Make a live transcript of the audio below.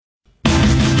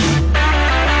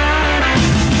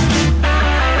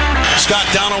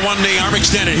down on one knee, arm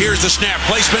extended. Here's the snap.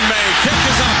 Placement made. Kick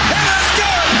is up. It is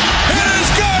good. It is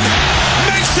good.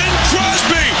 Mason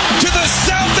Crosby to the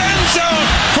south end zone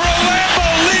for a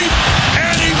Lambeau leap,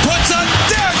 and he puts a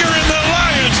dagger in the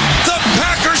Lions. The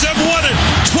Packers have won it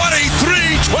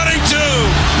 23-22.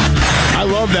 I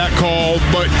love that call,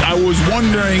 but I was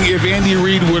wondering if Andy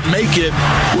Reid would make it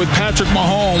with Patrick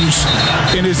Mahomes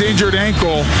in his injured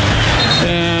ankle,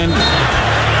 and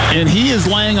he is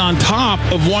laying on top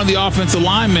of one of the offensive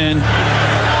linemen,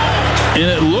 and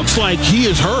it looks like he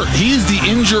is hurt. He is the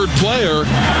injured player,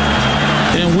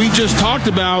 and we just talked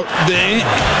about the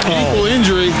ankle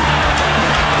injury,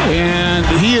 and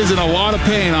he is in a lot of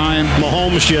pain, Ian.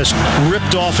 Mahomes just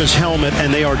ripped off his helmet,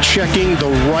 and they are checking the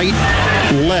right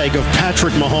leg of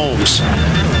Patrick Mahomes.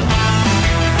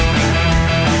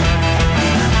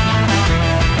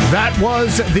 That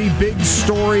was the big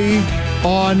story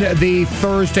on the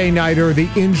Thursday nighter, the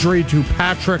injury to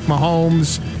Patrick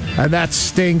Mahomes. And that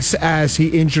stinks as he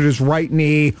injured his right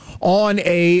knee on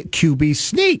a QB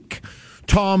sneak.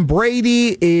 Tom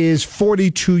Brady is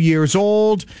 42 years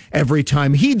old. Every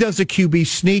time he does a QB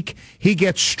sneak, he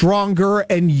gets stronger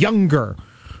and younger.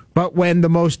 But when the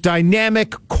most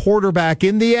dynamic quarterback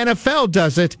in the NFL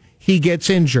does it, he gets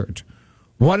injured.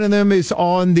 One of them is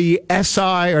on the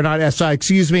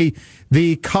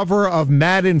the cover of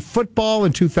Madden Football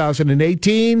in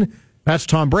 2018. That's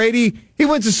Tom Brady. He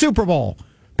wins the Super Bowl.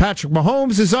 Patrick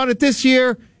Mahomes is on it this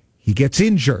year. He gets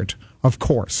injured, of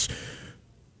course.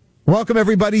 Welcome,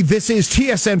 everybody. This is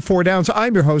TSN 4 Downs.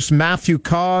 I'm your host, Matthew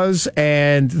Cause,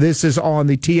 and this is on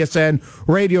the TSN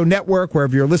Radio Network,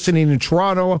 wherever you're listening in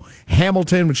Toronto,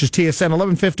 Hamilton, which is TSN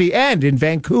 1150, and in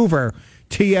Vancouver,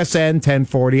 TSN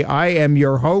 1040. I am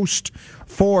your host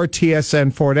for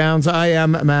TSN 4 Downs. I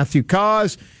am Matthew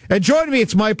Cause. And joining me,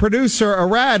 it's my producer,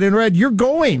 Arad. And Arad, you're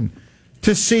going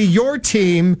to see your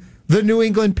team, the New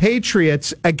England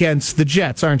Patriots, against the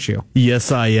Jets, aren't you?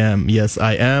 Yes, I am.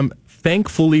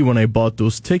 Thankfully, when I bought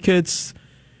those tickets,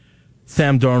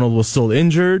 Sam Darnold was still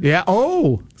injured. Yeah.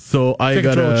 Oh. So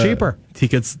tickets were a little cheaper.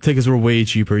 Tickets were way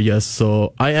cheaper, yes.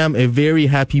 So I am a very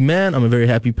happy man. I'm a very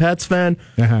happy Pats fan.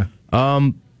 Uh-huh.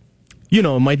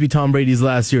 It might be Tom Brady's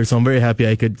last year, so I'm very happy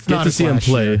I could get to see him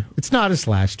play. Year. It's not his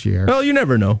last year. Well, you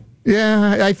never know.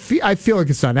 Yeah, I feel like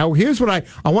it's not. Now, here's what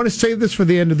I want to save this for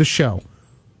the end of the show,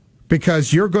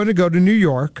 because you're going to go to New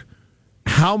York.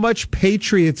 How much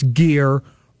Patriots gear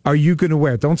are you going to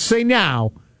wear? Don't say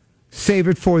now. Save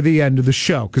it for the end of the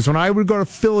show. Because when I would go to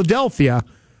Philadelphia,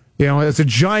 as a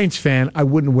Giants fan, I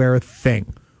wouldn't wear a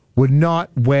thing. Would not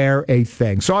wear a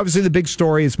thing. So obviously the big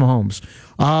story is Mahomes.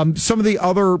 Some of the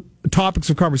other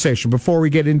topics of conversation before we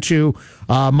get into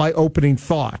my opening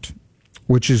thought,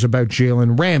 which is about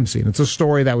Jalen Ramsey. And it's a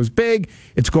story that was big.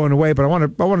 It's going away, but I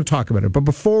want to talk about it. But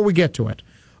before we get to it,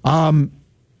 Joe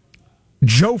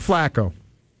Flacco,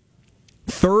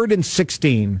 3rd and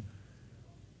 16.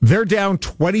 They're down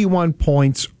 21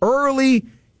 points early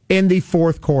in the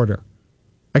fourth quarter.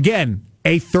 Again,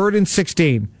 a 3rd and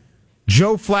 16.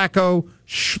 Joe Flacco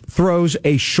throws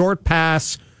a short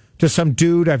pass to some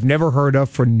dude I've never heard of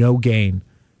for no gain.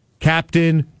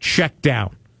 Captain, check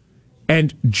down.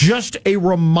 And just a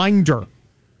reminder,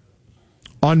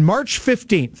 on March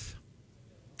 15th,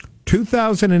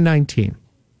 2019,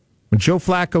 when Joe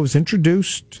Flacco was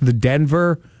introduced to the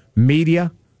Denver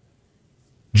media,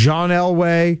 John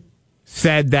Elway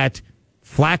said that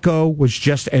Flacco was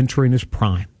just entering his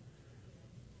prime.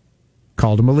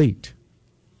 Called him elite.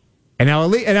 And now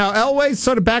Elway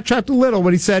sort of backtracked a little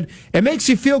when he said, it makes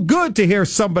you feel good to hear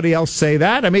somebody else say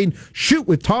that. I mean, shoot,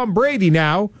 with Tom Brady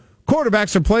now,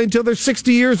 quarterbacks are playing until they're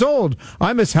 60 years old.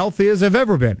 I'm as healthy as I've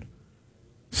ever been.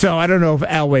 So I don't know if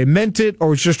Elway meant it or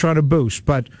was just trying to boost,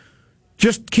 but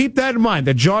just keep that in mind,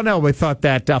 that John Elway thought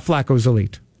that Flacco was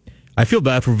elite. I feel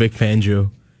bad for Vic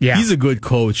Fangio. Yeah. He's a good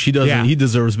coach. He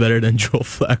deserves better than Joe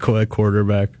Flacco at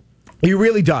quarterback. He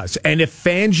really does. And if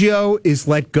Fangio is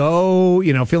let go,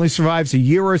 if he only survives a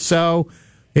year or so,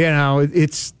 you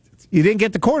didn't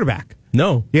get the quarterback.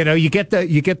 No. You get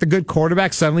the good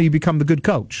quarterback, suddenly you become the good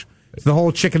coach. It's the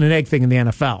whole chicken and egg thing in the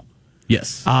NFL.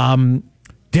 Yes.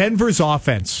 Denver's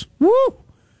offense. Woo!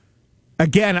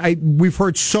 Again, we've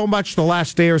heard so much the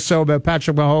last day or so about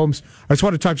Patrick Mahomes. I just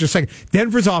want to talk just a second.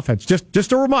 Denver's offense,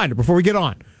 just a reminder before we get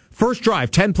on. First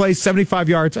drive, 10 plays, 75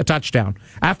 yards, a touchdown.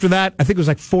 After that, I think it was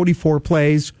like 44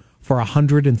 plays for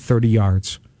 130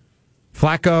 yards.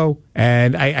 Flacco,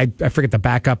 and I forget the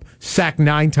backup, sacked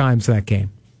 9 times in that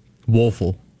game.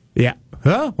 Woeful. Yeah.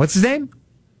 Huh? What's his name?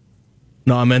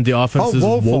 No, I meant the offense is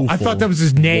woeful. I thought that was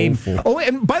his name. Woeful. Oh,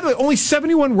 and by the way, only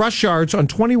 71 rush yards on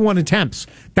 21 attempts.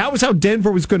 That was how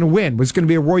Denver was going to win. It was going to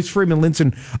be a Royce Freeman, Lindsey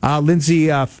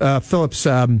Phillips.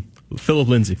 Philip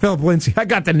Lindsay. Philip Lindsay. I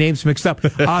got the names mixed up.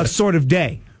 Sort of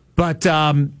day. But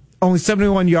only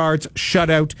 71 yards,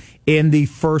 shutout in the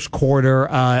first quarter.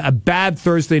 A bad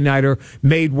Thursday nighter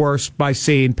made worse by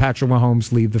seeing Patrick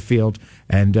Mahomes leave the field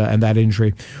and that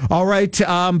injury. All right,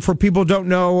 for people who don't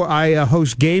know, I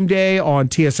host Game Day on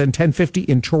TSN 1050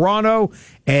 in Toronto,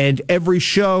 and every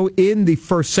show in the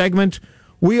first segment,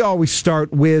 we always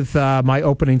start with my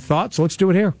opening thoughts. So let's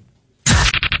do it here.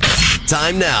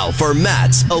 Time now for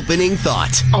Matt's opening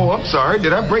thought. Oh, I'm sorry.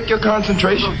 Did I break your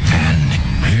concentration?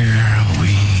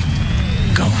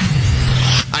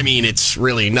 I mean, it's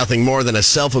really nothing more than a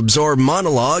self-absorbed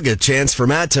monologue, a chance for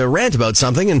Matt to rant about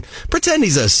something and pretend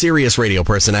he's a serious radio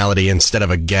personality instead of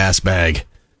a gas bag.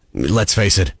 Let's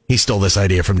face it, he stole this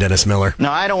idea from Dennis Miller. No,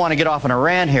 I don't want to get off on a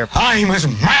rant here. I'm as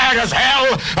mad as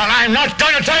hell, and I'm not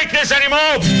going to take this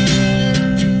anymore.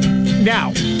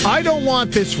 Now, I don't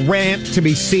want this rant to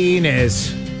be seen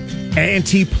as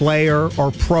anti-player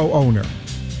or pro-owner.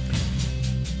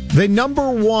 The number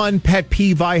one pet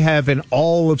peeve I have in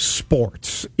all of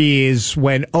sports is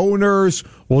when owners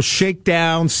will shake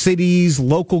down cities,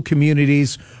 local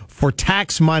communities for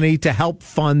tax money to help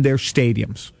fund their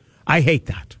stadiums. I hate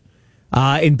that.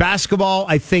 In basketball,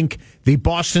 I think the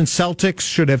Boston Celtics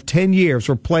should have 10 years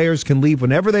where players can leave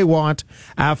whenever they want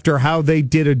after how they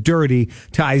did a dirty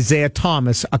to Isaiah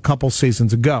Thomas a couple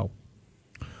seasons ago.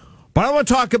 But I want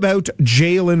to talk about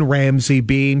Jalen Ramsey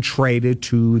being traded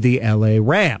to the LA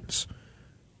Rams.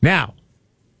 Now,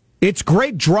 it's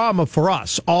great drama for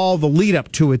us, all the lead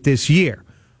up to it this year.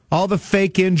 All the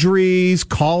fake injuries,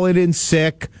 calling in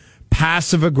sick,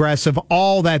 passive aggressive,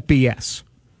 all that BS.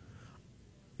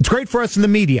 It's great for us in the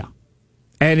media.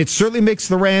 And it certainly makes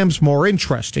the Rams more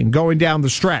interesting going down the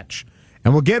stretch.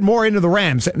 And we'll get more into the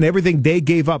Rams and everything they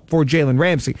gave up for Jalen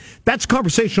Ramsey. That's a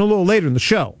conversation a little later in the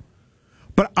show.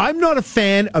 But I'm not a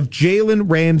fan of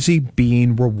Jalen Ramsey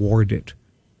being rewarded.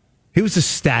 He was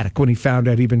ecstatic when he found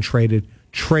out he'd been traded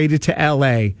to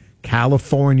L.A.,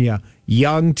 California,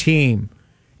 young team.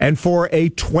 And for a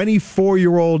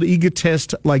 24-year-old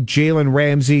egotist like Jalen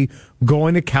Ramsey,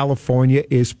 going to California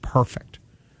is perfect.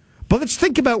 But let's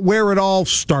think about where it all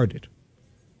started.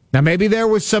 Now, maybe there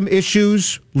was some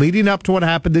issues leading up to what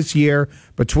happened this year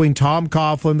between Tom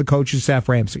Coughlin, the coaching staff,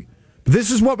 Ramsey. But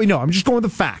this is what we know. I'm just going with the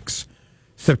facts.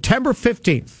 September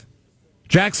 15th,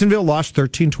 Jacksonville lost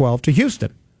 13-12 to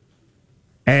Houston.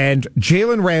 And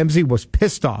Jalen Ramsey was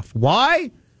pissed off.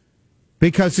 Why?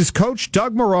 Because his coach,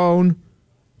 Doug Marrone,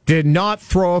 did not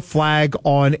throw a flag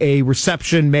on a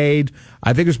reception made,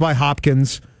 I think it was by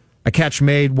Hopkins, a catch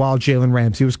made while Jalen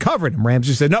Ramsey was covering him.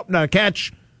 Ramsey said, nope, not a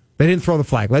catch. They didn't throw the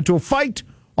flag. Led to a fight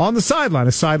on the sideline,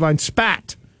 a sideline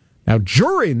spat. Now,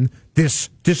 during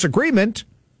this disagreement,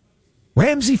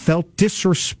 Ramsey felt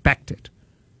disrespected.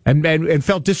 And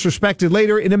felt disrespected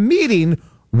later in a meeting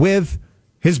with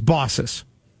his bosses.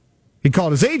 He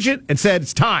called his agent and said,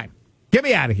 it's time. Get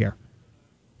me out of here.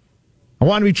 I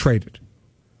want to be traded.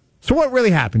 So what really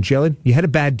happened, Jalen? You had a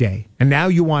bad day, and now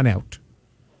you want out.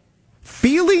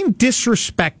 Feeling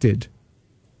disrespected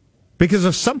because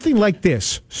of something like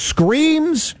this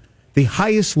screams the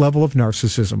highest level of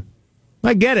narcissism.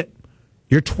 I get it.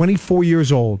 You're 24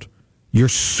 years old. You're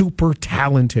super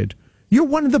talented. You're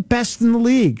one of the best in the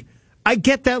league. I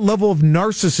get that level of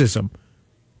narcissism.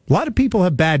 A lot of people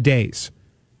have bad days.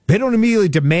 They don't immediately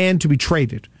demand to be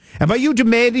traded. And by you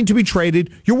demanding to be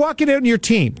traded, you're walking out on your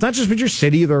team. Not just with your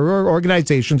city or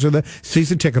organizations or the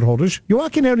season ticket holders. You're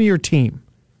walking out on your team.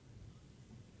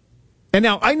 And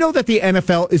now, I know that the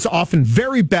NFL is often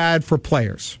very bad for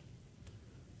players,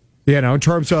 in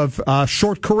terms of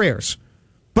short careers.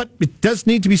 But it does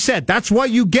need to be said. That's why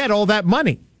you get all that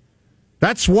money.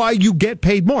 That's why you get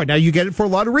paid more. Now, you get it for a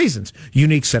lot of reasons.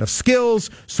 Unique set of skills,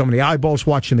 so many eyeballs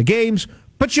watching the games,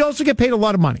 but you also get paid a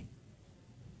lot of money.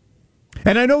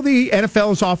 And I know the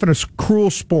NFL is often a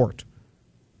cruel sport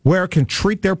where it can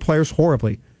treat their players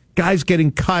horribly. Guys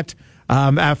getting cut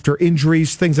after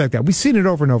injuries, things like that. We've seen it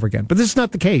over and over again, but this is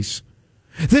not the case.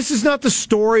 This is not the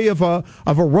story of a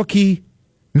rookie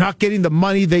not getting the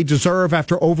money they deserve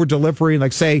after over-delivering,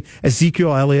 like, say,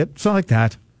 Ezekiel Elliott. It's not like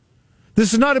that.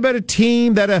 This is not about a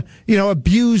team that,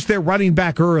 abused their running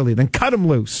back early, then cut him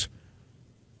loose.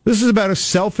 This is about a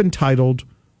self-entitled,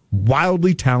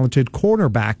 wildly talented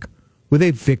cornerback with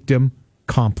a victim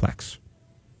complex.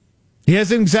 He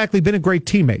hasn't exactly been a great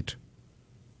teammate.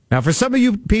 Now, for some of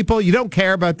you people, you don't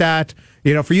care about that.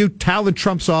 For you, talent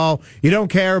trumps all. You don't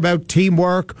care about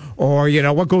teamwork or,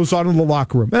 what goes on in the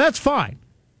locker room. And that's fine.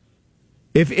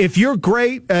 If you're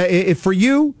great, if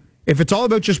it's all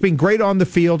about just being great on the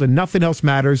field and nothing else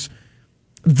matters,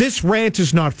 this rant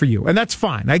is not for you. And that's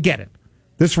fine. I get it.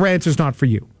 This rant is not for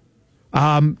you.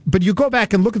 But you go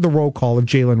back and look at the roll call of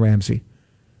Jalen Ramsey.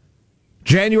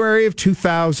 January of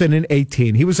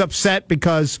 2018. He was upset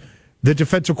because the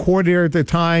defensive coordinator at the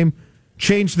time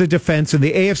changed the defense in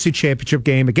the AFC Championship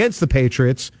game against the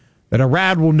Patriots, that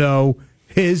Arad will know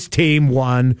his team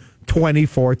won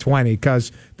 24-20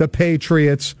 because the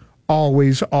Patriots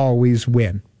always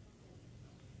win.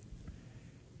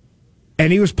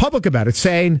 And he was public about it,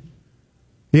 saying,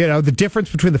 the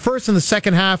difference between the first and the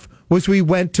second half was we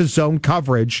went to zone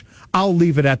coverage. I'll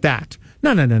leave it at that.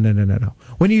 No.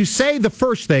 When you say the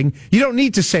first thing, you don't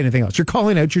need to say anything else. You're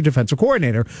calling out your defensive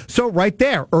coordinator. So right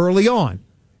there, early on,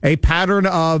 a pattern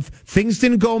of things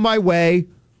didn't go my way,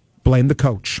 blame the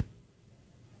coach.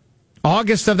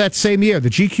 August of that same year, the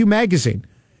GQ magazine,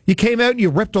 you came out and you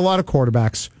ripped a lot of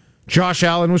quarterbacks. Josh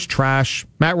Allen was trash.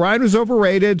 Matt Ryan was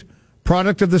overrated,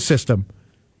 product of the system.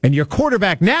 And your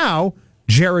quarterback now,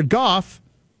 Jared Goff,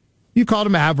 you called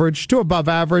him average to above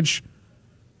average.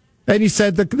 And you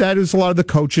said that is a lot of the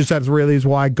coaches. That really is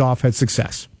why Goff had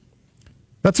success.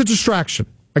 That's a distraction.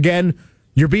 Again,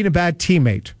 you're being a bad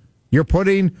teammate. You're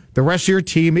putting the rest of your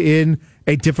team in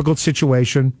a difficult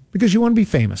situation because you want to be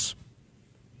famous.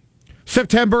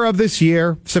 September of this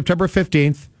year, September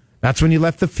 15th, that's when you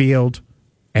left the field,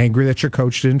 angry that your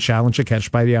coach didn't challenge a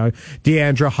catch by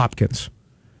DeAndre Hopkins.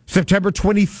 September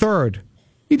 23rd,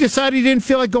 you decided you didn't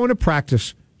feel like going to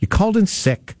practice. You called in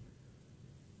sick.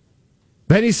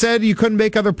 Then he said you couldn't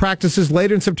make other practices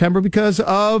later in September because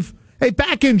of a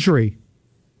back injury.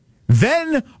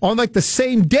 Then, on the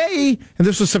same day, and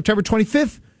this was September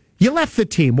 25th, you left the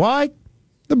team. Why?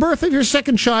 The birth of your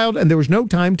second child, and there was no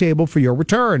timetable for your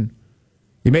return.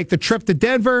 You make the trip to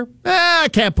Denver. I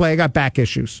can't play. I got back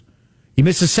issues. You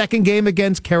miss the second game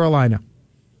against Carolina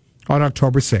on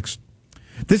October 6th.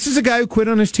 This is a guy who quit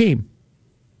on his team.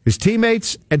 His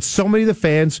teammates and so many of the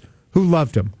fans who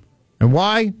loved him. And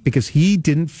why? Because he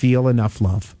didn't feel enough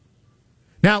love.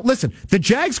 Now, listen, the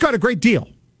Jags got a great deal.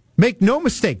 Make no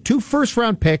mistake, 2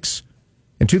 first-round picks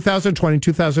in 2020,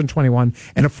 2021,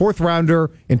 and a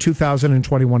 4th-rounder in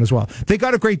 2021 as well. They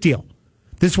got a great deal.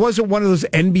 This wasn't one of those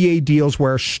NBA deals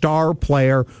where a star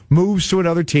player moves to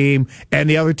another team and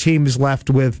the other team is left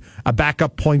with a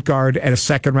backup point guard and a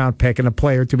 2nd-round pick and a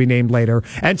player to be named later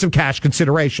and some cash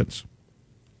considerations.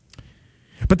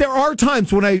 But there are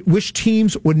times when I wish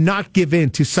teams would not give in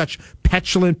to such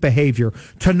petulant behavior,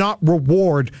 to not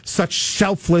reward such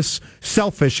selfish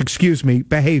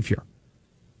behavior.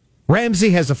 Ramsey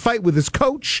has a fight with his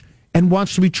coach and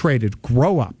wants to be traded.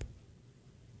 Grow up.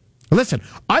 Listen,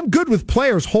 I'm good with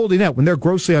players holding out when they're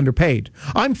grossly underpaid.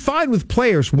 I'm fine with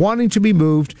players wanting to be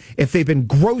moved if they've been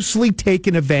grossly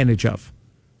taken advantage of.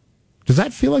 Does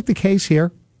that feel like the case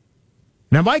here?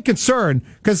 Now, my concern,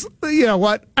 because you know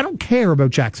what? I don't care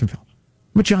about Jacksonville.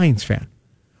 I'm a Giants fan.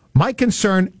 My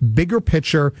concern, bigger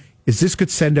picture, is this could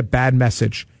send a bad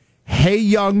message. Hey,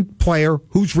 young player,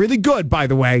 who's really good, by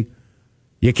the way.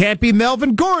 You can't be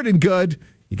Melvin Gordon good.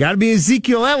 You got to be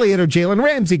Ezekiel Elliott or Jalen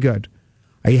Ramsey good.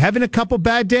 Are you having a couple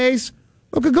bad days?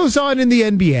 Look what goes on in the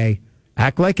NBA.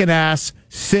 Act like an ass,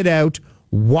 sit out,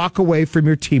 walk away from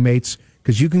your teammates,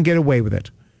 because you can get away with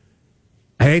it.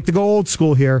 I hate to go old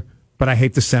school here, but I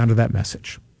hate the sound of that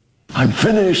message. I'm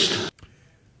finished.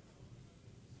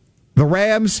 The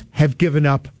Rams have given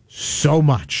up so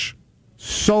much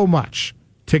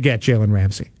to get Jalen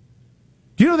Ramsey.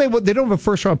 Do you know they don't have a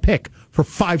first-round pick for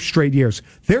 5 straight years?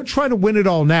 They're trying to win it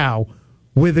all now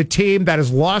with a team that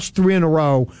has lost 3 in a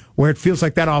row where it feels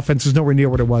like that offense is nowhere near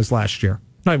what it was last year.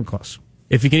 Not even close.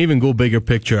 If you can even go bigger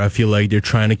picture, I feel like they're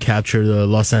trying to capture the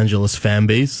Los Angeles fan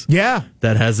base. Yeah.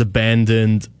 That has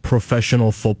abandoned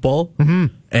professional football. Mm-hmm.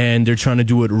 And they're trying to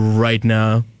do it right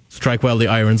now. Strike while the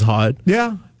iron's hot.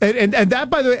 Yeah. And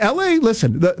that, by the way, LA,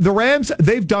 listen, the Rams,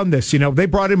 they've done this. You know, they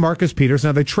brought in Marcus Peters.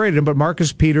 Now, they traded him, but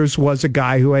Marcus Peters was a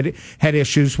guy who had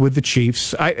issues with the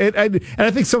Chiefs. And I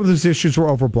think some of those issues were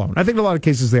overblown. I think in a lot of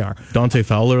cases they are. Dante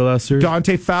Fowler last year.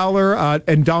 Dante Fowler,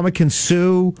 and Ndamukong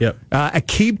Suh. Yep.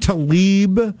 Aqib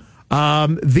Talib.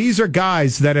 These are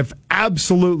guys that have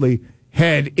absolutely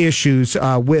had issues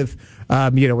with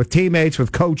teammates,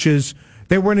 with coaches.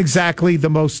 They weren't exactly the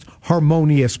most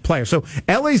harmonious players. So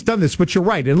LA's done this, but you're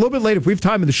right. And a little bit later, if we have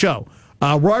time in the show,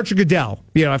 Roger Goodell,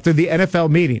 after the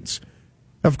NFL meetings,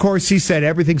 of course, he said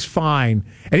everything's fine.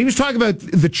 And he was talking about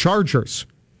the Chargers.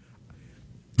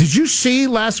 Did you see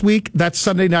last week that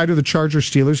Sunday night of the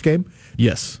Chargers-Steelers game?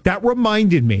 Yes. That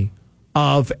reminded me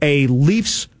of a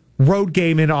Leafs road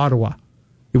game in Ottawa,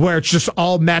 where it's just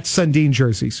all Matt Sundin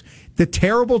jerseys. The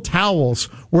terrible towels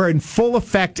were in full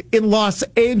effect in Los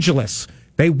Angeles.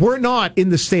 They were not in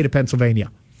the state of Pennsylvania.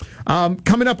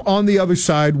 Coming up on the other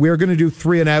side, we're going to do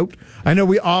 3 and Out. I know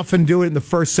we often do it in the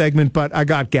first segment, but I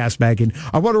got gas bagging.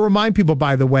 I want to remind people,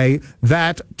 by the way,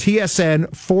 that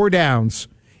TSN 4 Downs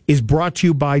is brought to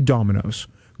you by Domino's.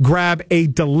 Grab a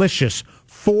delicious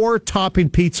 4-topping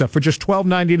pizza for just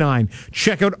 $12.99.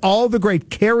 Check out all the great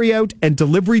carry-out and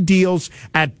delivery deals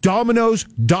at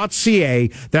Domino's.ca.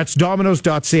 That's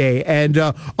Domino's.ca. And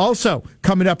also,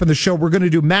 coming up in the show, we're going to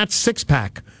do Matt's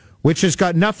six-pack, which has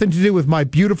got nothing to do with my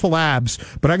beautiful abs,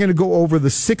 but I'm going to go over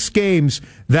the 6 games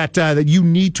that you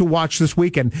need to watch this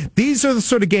weekend. These are the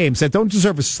sort of games that don't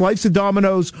deserve a slice of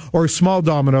Domino's or a small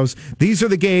Domino's. These are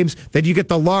the games that you get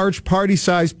the large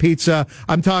party-sized pizza.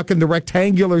 I'm talking the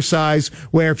rectangular size,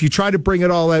 where if you try to bring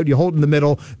it all out, you hold it in the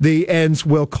middle, the ends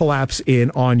will collapse in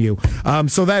on you.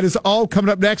 So that is all coming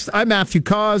up next. I'm Matthew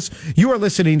Cause. You are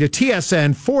listening to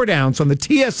TSN 4 Downs on the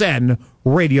TSN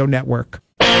Radio Network.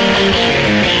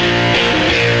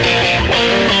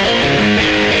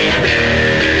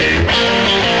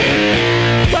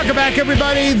 Welcome back,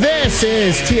 everybody. This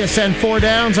is TSN 4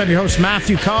 Downs. I'm your host,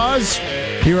 Matthew Cause.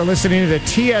 You are listening to the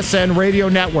TSN Radio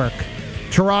Network.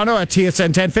 Toronto at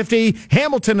TSN 1050,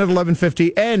 Hamilton at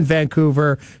 1150, and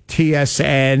Vancouver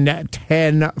TSN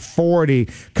 1040.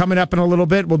 Coming up in a little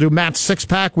bit, we'll do Matt's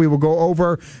six-pack. We will go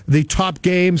over the top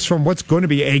games from what's going to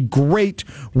be a great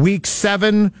Week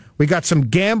 7. We got some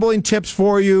gambling tips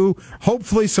for you.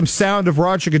 Hopefully some sound of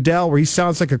Roger Goodell where he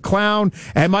sounds like a clown.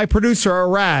 And my producer,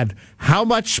 Arad, how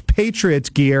much Patriots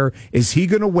gear is he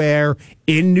going to wear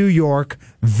in New York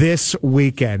this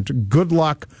weekend? Good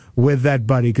luck with that,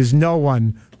 buddy, because no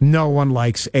one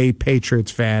likes a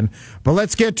Patriots fan. But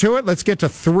let's get to it. Let's get to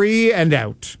 3 and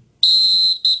Out.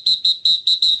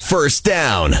 First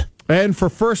down. And for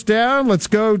first down, let's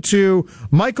go to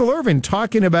Michael Irvin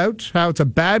talking about how it's a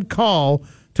bad call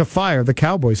to fire the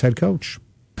Cowboys head coach.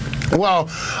 Well,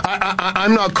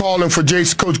 I'm not calling for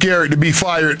Coach Garrett to be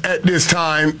fired at this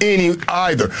time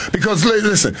either. Because,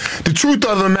 listen, the truth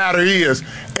of the matter is,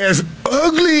 as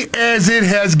ugly as it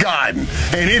has gotten,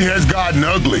 and it has gotten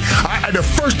ugly, the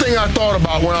first thing I thought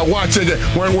about when I watched it,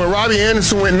 when Robbie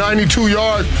Anderson went 92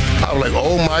 yards, I was like,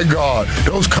 oh, my God,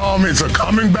 those comments are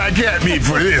coming back at me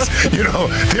for this.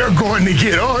 They're going to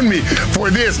get on me for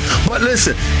this. But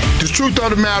listen, the truth of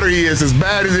the matter is, as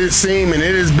bad as it seems, and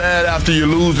it is bad after you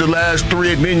lose the last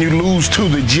 3 and then you lose to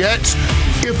the Jets,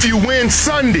 if you win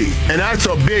Sunday, and that's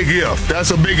a big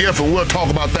if, and we'll talk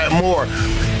about that more.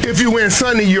 If you win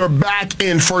Sunday, you're back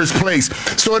in first place.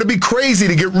 So it'd be crazy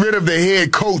to get rid of the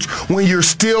head coach when you're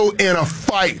still in a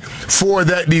fight for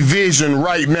that division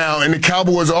right now. And the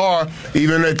Cowboys are,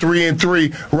 even at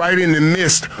 3-3, right in the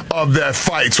midst of that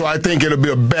fight. So I think it'll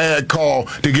be a bad call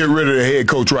to get rid of the head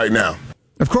coach right now.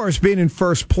 Of course, being in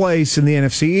first place in the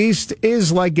NFC East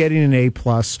is like getting an A+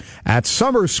 at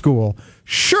summer school.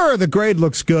 Sure, the grade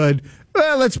looks good.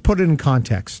 Well, let's put it in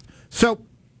context. So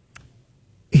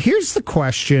here's the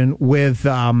question with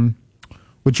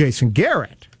Jason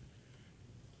Garrett.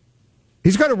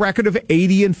 He's got a record of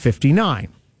 80-59.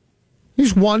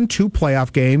 He's won 2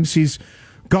 playoff games. He's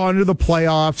gone to the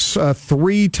playoffs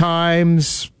 3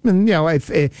 times in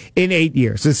 8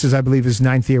 years. This is, I believe, his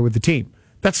 9th year with the team.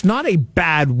 That's not a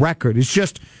bad record. It's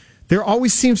just there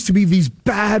always seems to be these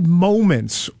bad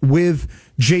moments with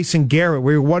Jason Garrett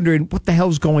where you're wondering what the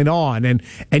hell's going on, and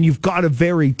you've got a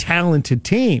very talented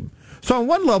team. So on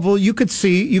one level, you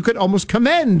could almost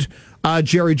commend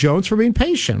Jerry Jones for being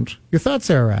patient. Your thoughts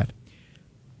there, Rad?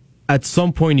 At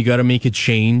some point, you got to make a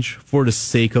change for the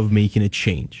sake of making a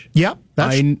change. Yep.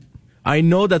 I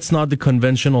know that's not the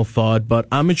conventional thought, but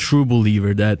I'm a true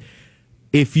believer that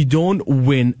if you don't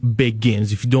win big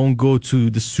games, if you don't go to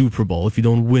the Super Bowl, if you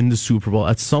don't win the Super Bowl,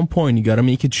 at some point you got to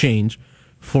make a change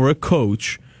for a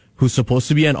coach who's supposed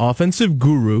to be an offensive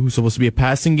guru, who's supposed to be a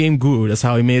passing game guru. That's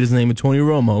how he made his name with Tony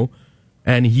Romo,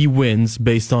 and he wins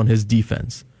based on his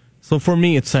defense. So for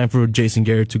me, it's time for Jason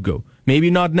Garrett to go.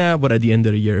 Maybe not now, but at the end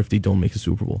of the year if they don't make a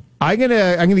Super Bowl. I'm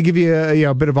gonna give you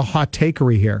a bit of a hot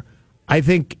takery here. I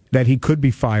think that he could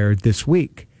be fired this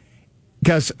week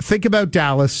because think about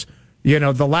Dallas.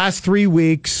 The last 3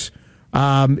 weeks,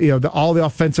 all the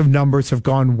offensive numbers have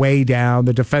gone way down.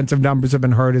 The defensive numbers have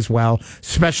been hurt as well.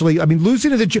 Especially,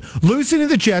 losing to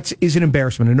the Jets is an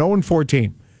embarrassment. An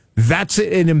 0-14, that's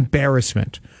an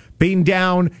embarrassment. Being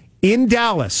down in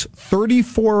Dallas,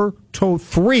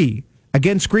 34-3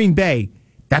 against Green Bay,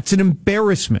 that's an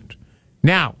embarrassment.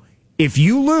 Now, if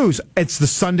you lose, it's the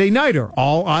Sunday nighter.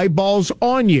 All eyeballs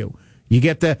on you. You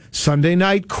get the Sunday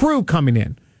night crew coming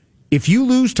in. If you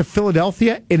lose to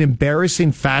Philadelphia in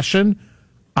embarrassing fashion,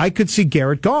 I could see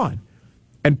Garrett gone.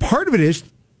 And part of it is,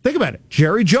 think about it,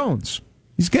 Jerry Jones.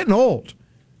 He's getting old.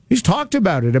 He's talked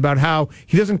about it, about how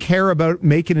he doesn't care about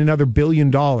making another $1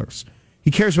 billion.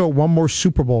 He cares about one more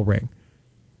Super Bowl ring.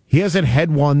 He hasn't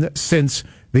had one since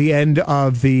the end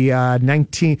of the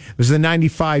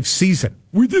 95 season.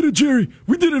 We did it, Jerry.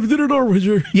 We did it our way,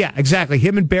 Jerry. Yeah, exactly.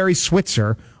 Him and Barry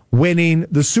Switzer winning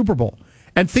the Super Bowl.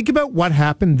 And think about what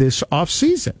happened this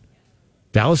offseason.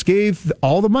 Dallas gave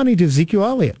all the money to Ezekiel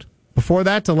Elliott. Before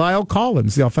that, to Lyle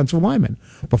Collins, the offensive lineman.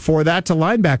 Before that, to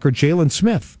linebacker Jalen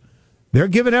Smith. They're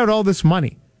giving out all this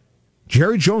money.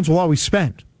 Jerry Jones will always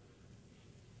spend.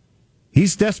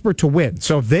 He's desperate to win.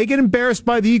 So if they get embarrassed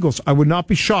by the Eagles, I would not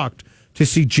be shocked to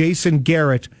see Jason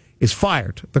Garrett is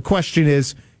fired. The question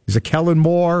is it Kellen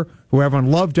Moore, who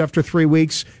everyone loved after 3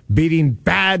 weeks, beating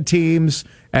bad teams?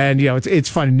 And, it's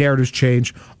funny. Narratives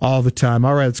change all the time.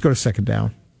 All right, let's go to second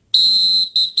down.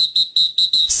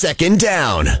 Second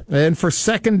down. And for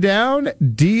second down,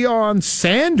 Deion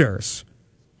Sanders.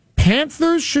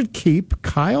 Panthers should keep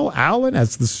Kyle Allen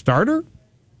as the starter?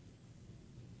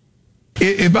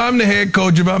 If I'm the head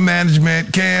coach, if I'm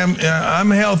management, Cam,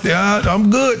 I'm healthy. I'm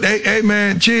good. Hey,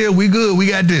 man, chill. We good. We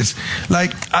got this.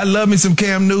 I love me some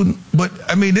Cam Newton, but,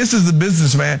 this is the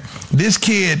business, man. This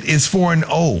kid is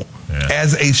 4-0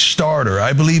 as a starter.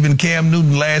 I believe in Cam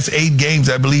Newton last 8 games,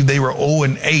 I believe they were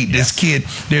 0-8. Yes. This kid,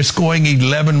 they're scoring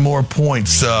 11 more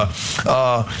points.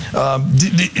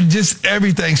 Just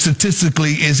everything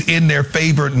statistically is in their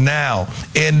favor now,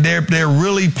 and they're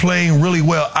really playing really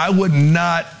well. I would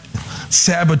not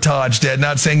sabotage that.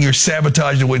 Not saying you're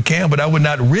sabotaging with Cam, but I would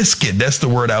not risk it. That's the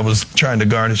word I was trying to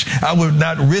garnish. I would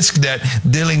not risk that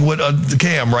dealing with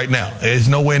Cam right now. There's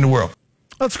no way in the world.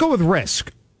 Let's go with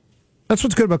risk. That's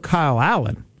what's good about Kyle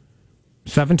Allen.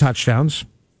 7 touchdowns,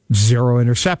 0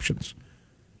 interceptions.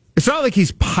 It's not like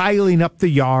he's piling up the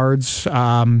yards,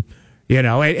 and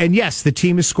yes, the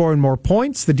team is scoring more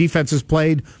points. The defense has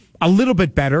played a little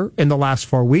bit better in the last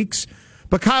 4 weeks.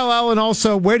 But Kyle Allen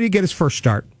also, where did he get his first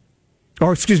start?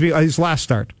 Or, his last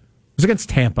start. It was against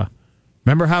Tampa.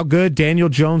 Remember how good Daniel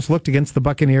Jones looked against the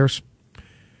Buccaneers?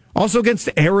 Also against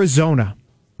Arizona.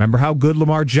 Remember how good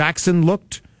Lamar Jackson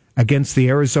looked against the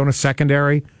Arizona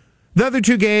secondary? The other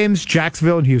 2 games,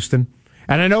 Jacksonville and Houston.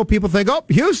 And I know people think,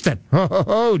 Houston.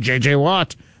 J.J.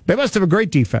 Watt. They must have a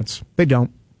great defense. They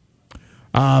don't.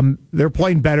 They're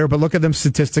playing better, but look at them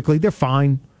statistically. They're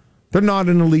fine. They're not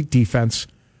an elite defense.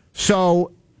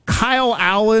 So Kyle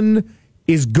Allen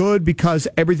is good because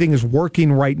everything is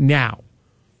working right now.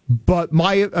 But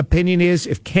my opinion is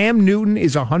if Cam Newton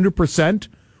is 100%,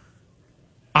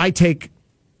 I take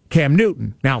Cam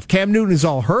Newton. Now, if Cam Newton is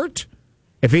all hurt,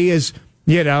 if he is,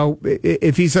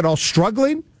 if he's at all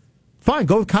struggling, fine,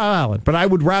 go with Kyle Allen. But I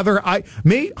would rather,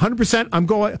 100%, I'm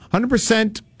going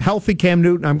 100% healthy Cam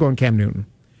Newton, I'm going Cam Newton.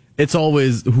 It's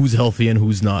always who's healthy and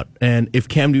who's not. And if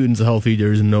Cam Newton's healthy,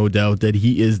 there's no doubt that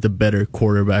he is the better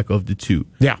quarterback of the two.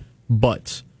 Yeah.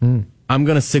 But I'm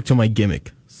going to stick to my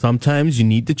gimmick. Sometimes you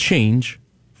need to change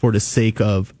for the sake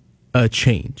of a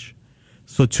change.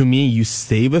 So to me, you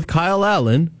stay with Kyle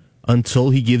Allen until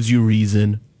he gives you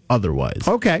reason otherwise.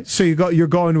 Okay, so you're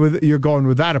going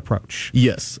with that approach.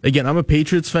 Yes. Again, I'm a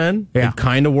Patriots fan. Yeah. It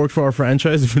kind of worked for our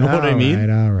franchise, if you know what I mean.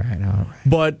 All right.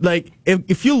 But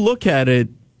if you look at it,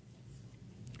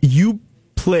 you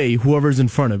play whoever's in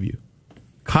front of you.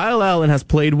 Kyle Allen has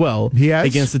played well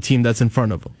against the team that's in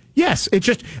front of him. Yes, it's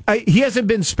just he hasn't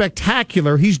been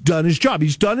spectacular. He's done his job.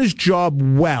 He's done his job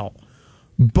well.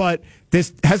 But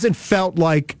this hasn't felt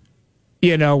like,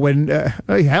 when, I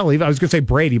was going to say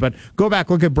Brady, but go back,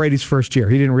 look at Brady's first year.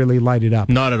 He didn't really light it up.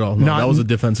 Not at all. No, that was a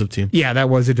defensive team. Yeah, that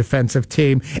was a defensive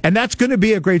team. And that's going to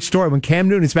be a great story when Cam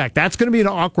Newton is back. That's going to be an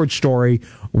awkward story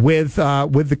with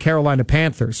the Carolina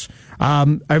Panthers.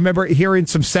 I remember hearing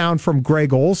some sound from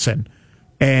Greg Olsen.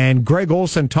 And Greg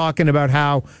Olsen talking about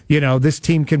how, this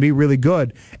team can be really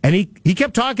good. And he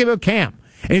kept talking about Cam.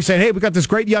 And he said, hey, we got this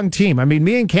great young team. I mean,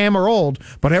 me and Cam are old,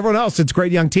 but everyone else, it's a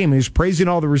great young team. And he's praising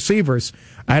all the receivers.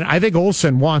 And I think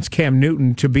Olsen wants Cam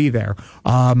Newton to be there.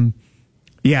 But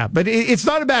it's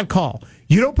not a bad call.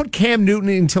 You don't put Cam Newton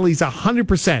until he's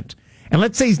 100%. And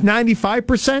let's say he's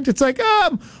 95%. It's like,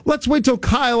 let's wait till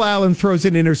Kyle Allen throws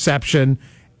an interception.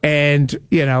 And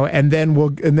then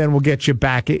we'll get you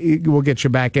back. We'll get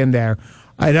you back in there.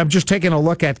 And I'm just taking a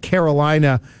look at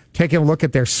Carolina, taking a look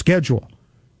at their schedule.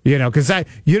 Because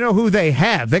who they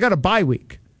have. They got a bye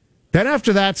week. Then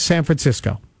after that, San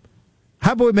Francisco.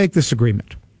 How about we make this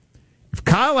agreement? If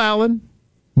Kyle Allen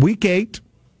Week 8,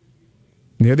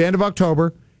 near the end of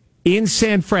October, in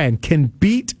San Fran, can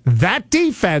beat that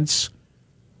defense,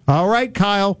 all right,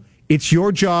 Kyle, it's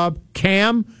your job.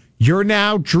 Cam, you're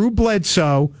now Drew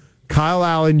Bledsoe. Kyle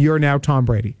Allen, you're now Tom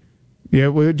Brady.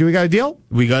 Yeah, do we got a deal?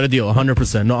 We got a deal,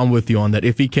 100%. No, I'm with you on that.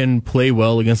 If he can play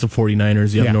well against the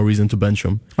 49ers, you have no reason to bench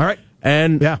him. All right.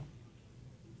 And,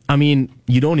 I mean,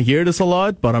 you don't hear this a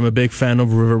lot, but I'm a big fan of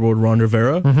Riverboat Ron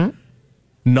Rivera. Mm-hmm.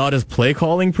 Not as play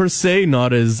calling per se,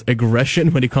 not as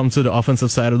aggression when it comes to the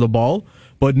offensive side of the ball,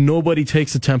 but nobody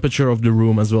takes the temperature of the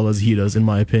room as well as he does, in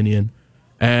my opinion.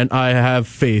 And I have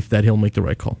faith that he'll make the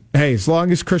right call. Hey, as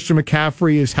long as Christian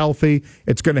McCaffrey is healthy,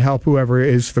 it's going to help whoever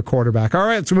is the quarterback. All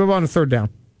right, let's move on to third down.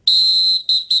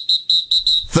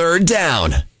 Third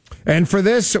down. And for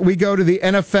this, we go to the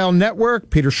NFL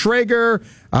Network. Peter Schrager,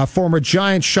 former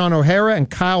Giant Sean O'Hara, and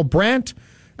Kyle Brandt.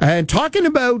 And talking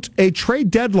about a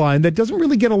trade deadline that doesn't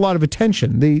really get a lot of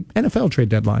attention, the NFL trade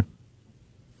deadline.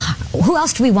 Who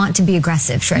else do we want to be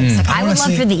aggressive, Shriggs? I would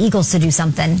love for the Eagles to do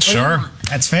something. Sure.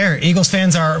 That's fair. Eagles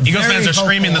fans are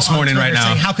screaming this morning right now.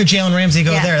 Saying, how could Jalen Ramsey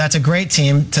go there? That's a great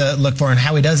team to look for, and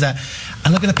how he does that. I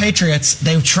look at the Patriots.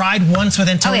 They've tried once with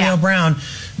Antonio Brown.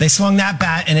 They swung that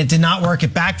bat, and it did not work.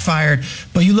 It backfired.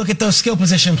 But you look at those skill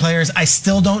position players, I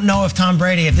still don't know if Tom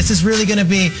Brady, if this is really going to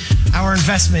be our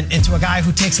investment into a guy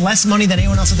who takes less money than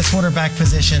anyone else at the quarterback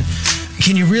position,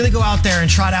 can you really go out there and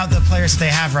trot out the players that they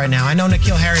have right now? I know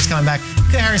N'Keal Harry's coming back.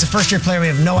 N'Keal Harry's a first-year player. We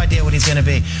have no idea what he's going to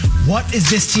be. What is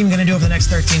this team going to do over the next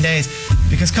 13 days?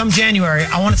 Because come January,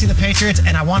 I want to see the Patriots,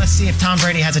 and I want to see if Tom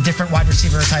Brady has a different wide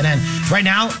receiver or tight end. Right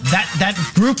now, that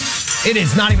group, it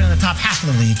is not even in the top half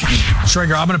of the league.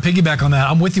 Schrager, I'm going to piggyback on that.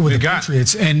 I'm with you with the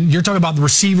Patriots. And you're talking about the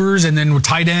receivers and then with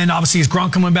tight end. Obviously, is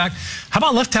Gronk coming back? How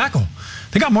about left tackle?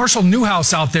 They got Marshall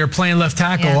Newhouse out there playing left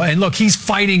tackle. And look, he's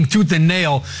fighting tooth and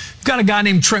nail. You've got a guy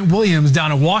named Trent Williams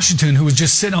down in Washington who was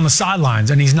just sitting on the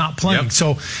sidelines, and he's not playing.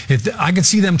 So I could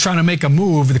see them trying to make a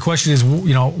move. The question is,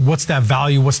 what's that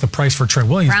value? What's the price for Trent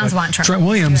Williams? Browns want Trent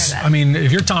Williams. I mean,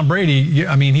 if you're Tom Brady,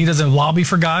 he doesn't lobby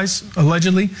for guys,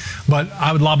 allegedly, but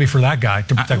I would lobby for that guy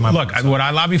to protect my Look, what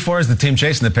I lobby for is the team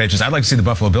chasing the Patriots. I'd like to see the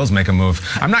Buffalo Bills make a move.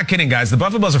 I'm not kidding, guys. The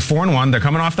Buffalo Bills are 4-1. They're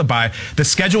coming off the bye. The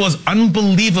schedule is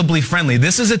unbelievably friendly.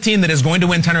 This is a team that is going to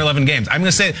win 10 or 11 games. I'm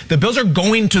going to say the Bills are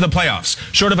going to the playoffs.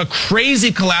 Short of a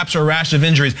crazy collapse or a rash of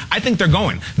injuries, I think they're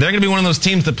going. They're going to be one of those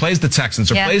teams that plays the Texans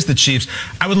or plays the Chiefs.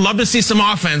 I would love to see some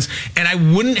offense, and I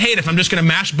wouldn't hate if I'm just going to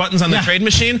mash buttons on the trade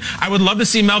machine. I would love to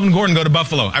see Melvin Gordon go to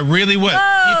Buffalo. I really would.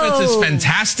 Defense is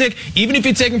fantastic. Even if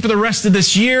you take him for the rest of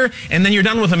this year, and then you're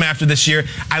done with him after this year.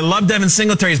 I love Devin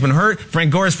Singletary. He's been hurt.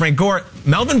 Frank Gore is Frank Gore.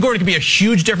 Melvin Gordon could be a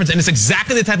huge difference, and it's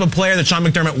exactly the type of player that Sean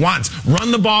McDermott wants.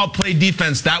 Run the ball, play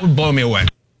defense. That would blow me away.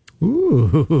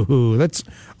 Ooh, that's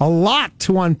a lot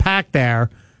to unpack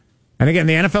there. And again,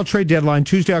 the NFL trade deadline,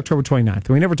 Tuesday, October 29th.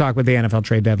 We never talk about the NFL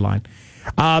trade deadline.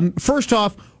 First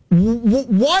off,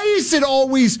 why is it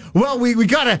always, we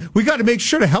gotta make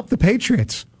sure to help the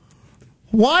Patriots?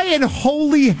 Why in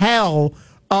holy hell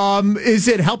is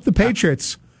it help the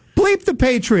Patriots? Bleep the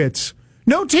Patriots.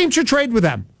 No team should trade with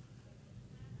them.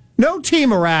 No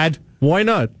team, Arad. Why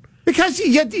not? Because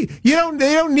they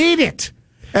don't need it.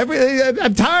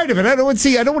 I'm tired of it. I don't want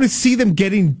to see them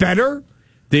getting better.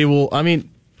 They will. I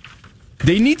mean,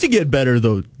 they need to get better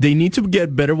though. They need to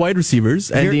get better wide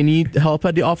receivers, and they need help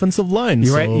at the offensive line.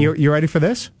 You ready for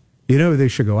this? You know who they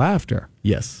should go after?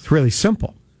 Yes. It's really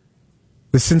simple.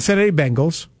 The Cincinnati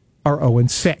Bengals are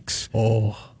 0-6.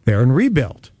 Oh, they're in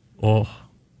rebuild. Oh,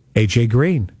 AJ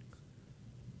Green.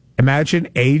 Imagine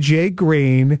AJ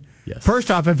Green. Yes. First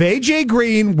off, if AJ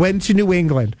Green went to New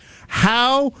England,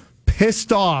 how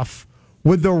pissed off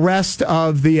would the rest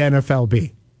of the NFL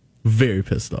be? Very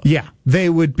pissed off. Yeah, they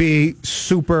would be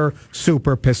super,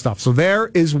 super pissed off. So there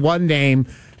is one name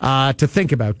to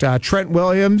think about. Trent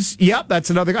Williams, yep, that's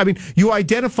another. I mean, you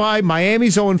identify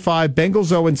Miami's 0-5,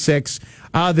 Bengals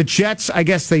 0-6. The Jets, I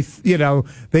guess they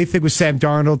think with Sam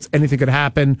Darnold, anything could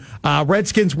happen.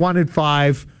 Redskins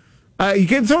 1-5. You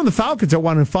can throw in the Falcons at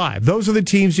 1-5. Those are the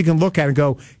teams you can look at and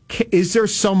go, is there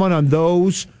someone on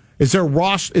those? Is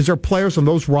there players on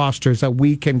those rosters that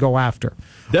we can go after?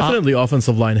 Definitely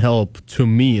offensive line help, to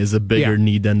me, is a bigger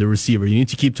need than the receiver. You need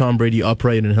to keep Tom Brady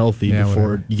upright and healthy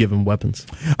before you give him weapons.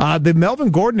 The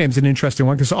Melvin Gordon name's an interesting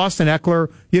one because Austin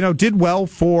Eckler, did well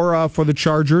for the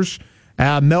Chargers.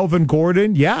 Melvin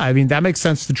Gordon, I mean, that makes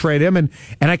sense to trade him. And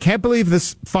I can't believe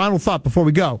this final thought before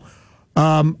we go.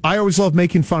 I always love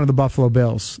making fun of the Buffalo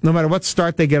Bills. No matter what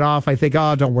start they get off, I think,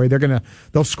 don't worry,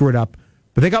 they'll screw it up.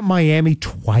 But they got Miami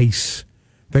twice.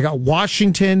 They got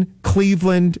Washington,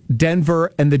 Cleveland,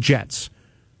 Denver, and the Jets.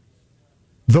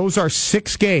 Those are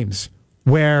 6 games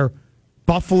where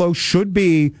Buffalo should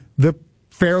be the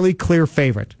fairly clear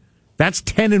favorite. That's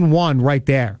 10-1 right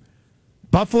there.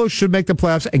 Buffalo should make the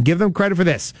playoffs, and give them credit for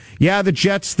this. Yeah, the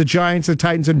Jets, the Giants, the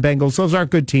Titans, and Bengals, those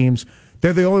aren't good teams.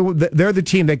 They're the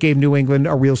team that gave New England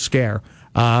a real scare,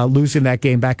 losing that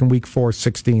game back in Week 4,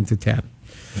 16-10.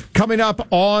 Coming up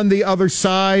on the other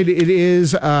side, it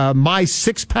is my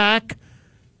six-pack.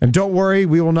 And don't worry,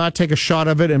 we will not take a shot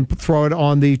of it and throw it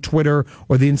on the Twitter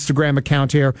or the Instagram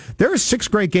account here. There are 6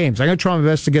 great games. I'm going to try my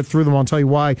best to get through them. I'll tell you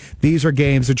why. These are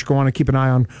games that you're going to want to keep an eye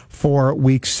on for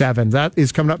Week 7. That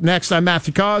is coming up next. I'm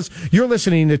Matthew Cause. You're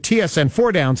listening to TSN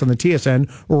 4 Downs on the TSN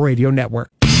Radio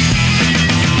Network.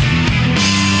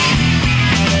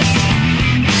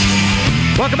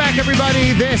 Welcome back,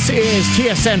 everybody. This is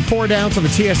TSN 4 Downs on the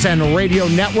TSN Radio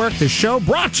Network. The show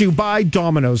brought to you by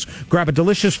Domino's. Grab a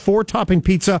delicious 4-topping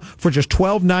pizza for just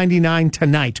 $12.99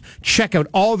 tonight. Check out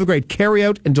all the great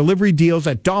carryout and delivery deals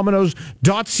at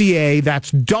Domino's.ca. That's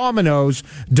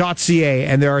Domino's.ca.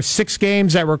 And there are 6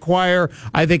 games that require,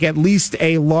 I think, at least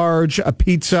a large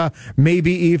pizza,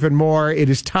 maybe even more. It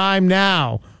is time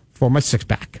now for my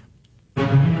six-pack.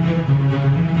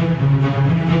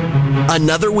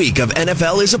 Another week of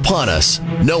NFL is upon us.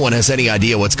 No one has any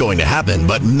idea what's going to happen,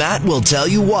 but Matt will tell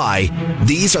you why.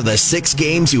 These are the 6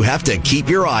 games you have to keep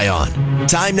your eye on.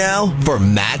 Time now for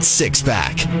Matt's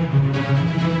six-pack.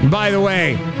 By the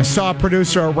way, I saw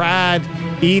producer Rad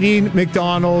eating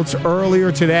McDonald's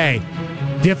earlier today.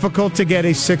 Difficult to get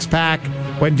a six-pack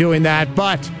when doing that,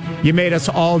 but you made us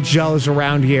all jealous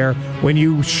around here when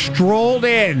you strolled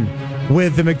in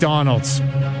with the McDonald's.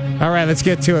 All right, let's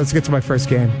get to it. Let's get to my first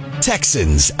game.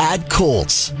 Texans at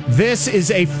Colts. This is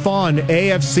a fun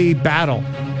AFC battle.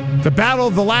 The battle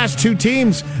of the last 2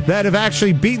 teams that have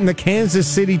actually beaten the Kansas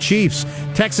City Chiefs.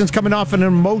 Texans coming off an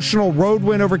emotional road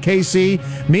win over KC.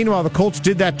 Meanwhile, the Colts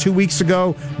did that 2 weeks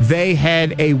ago. They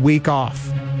had a week off.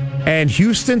 And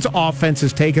Houston's offense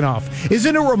has taken off.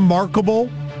 Isn't it remarkable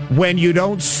when you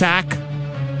don't sack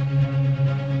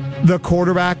the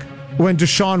quarterback, when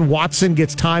Deshaun Watson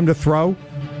gets time to throw?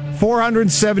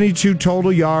 472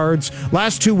 total yards.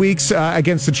 Last 2 weeks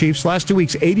against the Chiefs. Last 2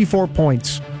 weeks, 84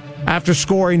 points after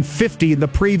scoring 50 in the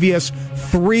previous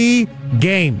 3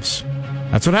 games.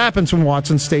 That's what happens when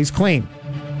Watson stays clean.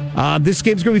 This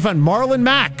game's going to be fun. Marlon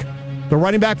Mack, the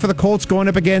running back for the Colts, going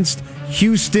up against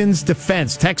Houston's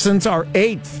defense. Texans are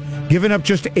 8th, giving up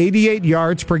just 88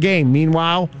 yards per game.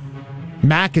 Meanwhile,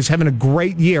 Mack is having a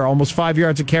great year, almost 5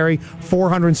 yards a carry,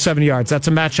 470 yards. That's a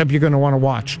matchup you're going to want to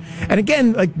watch. And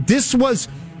again, like this was,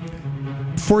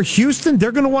 for Houston,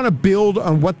 they're going to want to build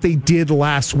on what they did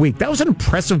last week. That was an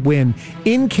impressive win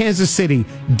in Kansas City,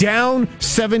 down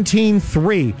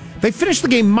 17-3. They finished the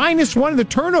game -1 in the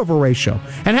turnover ratio.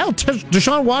 And hell,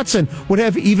 Deshaun Watson would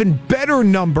have even better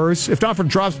numbers if not for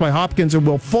drops by Hopkins and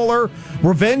Will Fuller.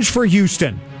 Revenge for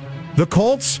Houston. The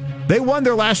Colts, they won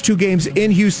their last 2 games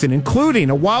in Houston, including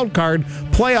a wild card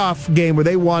playoff game where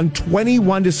they won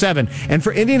 21-7. And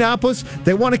for Indianapolis,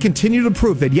 they want to continue to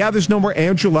prove that, yeah, there's no more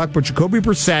Andrew Luck, but Jacoby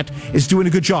Brissett is doing a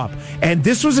good job. And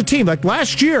this was a team, like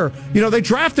last year, they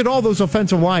drafted all those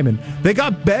offensive linemen. They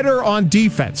got better on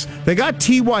defense. They got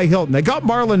T.Y. Hilton. They got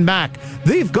Marlon Mack.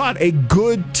 They've got a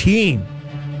good team.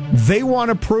 They want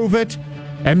to prove it.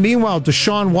 And meanwhile,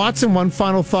 Deshaun Watson, one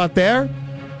final thought there.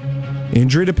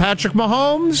 Injury to Patrick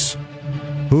Mahomes,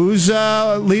 who's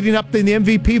leading up in the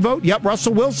MVP vote. Yep,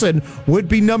 Russell Wilson would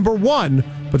be number 1,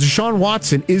 but Deshaun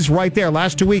Watson is right there.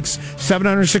 Last 2 weeks,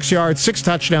 706 yards, 6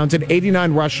 touchdowns, and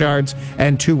 89 rush yards,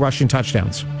 and 2 rushing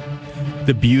touchdowns.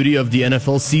 The beauty of the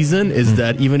NFL season is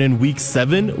that even in Week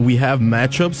 7, we have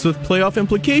matchups with playoff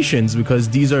implications because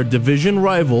these are division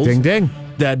rivals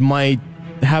that might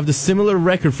have the similar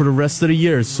record for the rest of the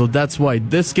year. So that's why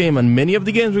this game and many of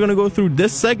the games we're going to go through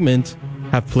this segment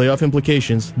have playoff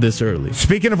implications this early.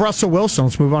 Speaking of Russell Wilson,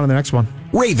 let's move on to the next one.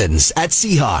 Ravens at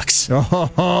Seahawks.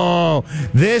 Oh,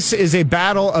 this is a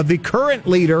battle of the current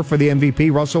leader for the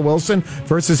MVP, Russell Wilson,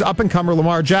 versus up-and-comer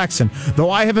Lamar Jackson. Though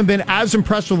I haven't been as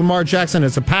impressed with Lamar Jackson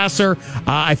as a passer,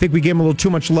 I think we gave him a little too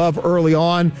much love early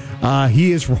on.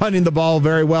 He is running the ball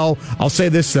very well. I'll say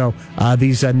this, though.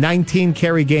 These 19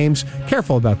 carry games,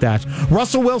 careful about that.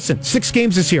 Russell Wilson, 6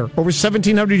 games this year, over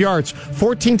 1,700 yards,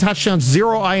 14 touchdowns,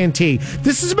 0 INT.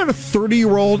 This is about a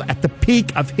 30-year-old at the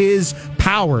peak of his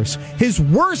powers. His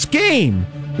worst game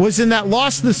was in that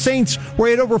loss to the Saints where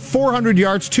he had over 400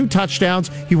 yards, 2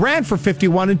 touchdowns. He ran for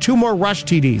 51 and 2 more rush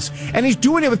TDs. And he's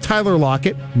doing it with Tyler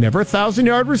Lockett, never a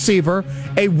 1,000-yard receiver,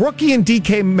 a rookie in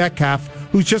DK Metcalf,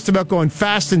 who's just about going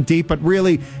fast and deep, but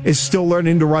really is still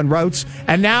learning to run routes.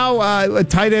 And now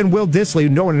tight end Will Dissly, who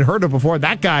no one had heard of before.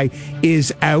 That guy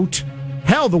is out.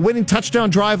 Hell, the winning touchdown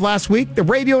drive last week, the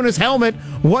radio in his helmet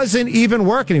wasn't even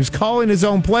working. He was calling his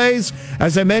own plays.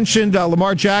 As I mentioned,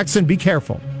 Lamar Jackson, be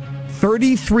careful.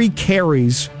 33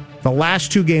 carries the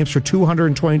last 2 games for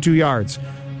 222 yards.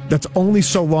 That's only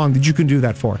so long that you can do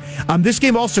that for. This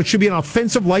game also should be an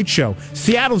offensive light show.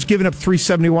 Seattle's given up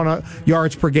 371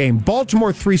 yards per game.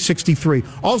 Baltimore, 363.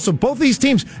 Also, both these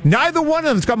teams, neither one of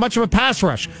them has got much of a pass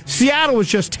rush. Seattle with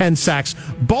just 10 sacks.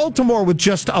 Baltimore with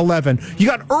just 11. You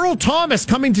got Earl Thomas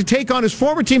coming to take on his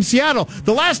former team, Seattle.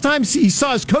 The last time he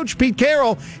saw his coach, Pete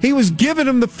Carroll, he was giving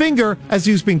him the finger as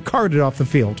he was being carted off the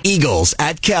field. Eagles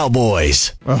at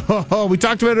Cowboys. Oh, we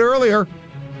talked about it earlier.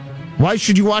 Why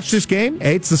should you watch this game?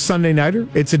 A, it's the Sunday Nighter.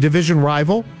 It's a division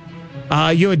rival.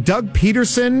 You had Doug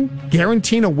Peterson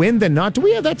guaranteeing a win, then not. Do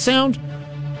we have that sound?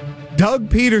 Doug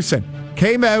Peterson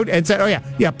came out and said,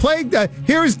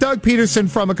 here's Doug Peterson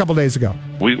from a couple days ago.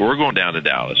 We're going down to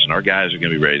Dallas, and our guys are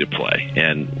going to be ready to play.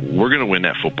 And we're going to win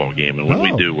that football game. And when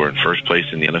we do, we're in first place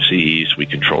in the NFC East. We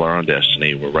control our own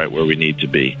destiny. We're right where we need to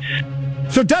be.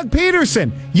 So, Doug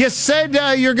Peterson, you said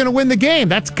you're going to win the game.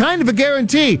 That's kind of a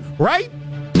guarantee, right?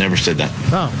 Never said that.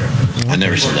 Oh, okay. I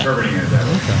never said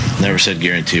that. Never said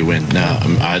guarantee a win. No,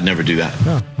 I'd never do that.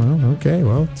 Oh, well, okay.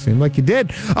 Well, it seemed like you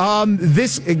did.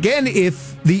 This, again,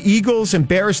 if the Eagles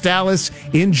embarrass Dallas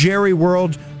in Jerry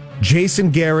World, Jason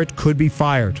Garrett could be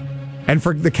fired. And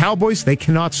for the Cowboys, they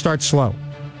cannot start slow.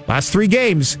 Last 3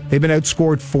 games, they've been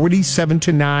outscored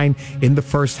 47-9 in the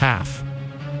first half.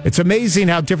 It's amazing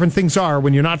how different things are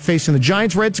when you're not facing the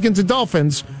Giants, Redskins, and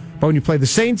Dolphins, but when you play the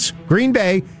Saints, Green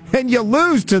Bay, and you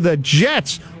lose to the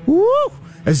Jets. Woo!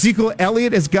 Ezekiel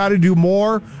Elliott has got to do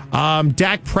more.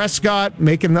 Dak Prescott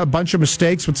making a bunch of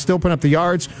mistakes, but still putting up the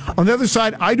yards. On the other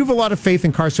side, I do have a lot of faith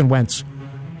in Carson Wentz.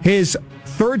 His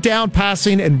third down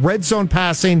passing and red zone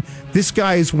passing, this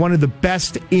guy is one of the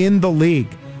best in the league.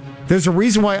 There's a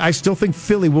reason why I still think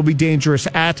Philly will be dangerous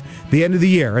at the end of the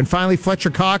year. And finally, Fletcher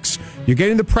Cox, you're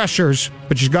getting the pressures,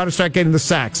 but you've got to start getting the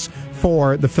sacks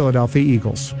for the Philadelphia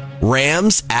Eagles.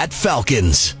 Rams at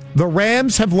Falcons. The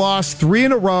Rams have lost 3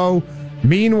 in a row.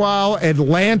 Meanwhile,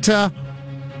 Atlanta,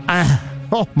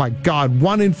 oh my God,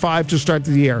 1-5 to start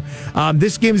the year.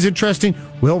 This game is interesting.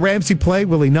 Will Ramsey play?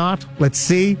 Will he not? Let's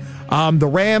see. The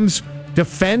Rams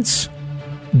defense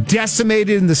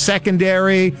decimated in the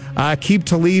secondary. Keep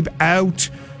Talib out.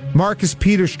 Marcus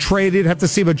Peters traded. Have to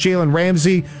see about Jalen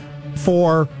Ramsey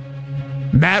for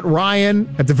Matt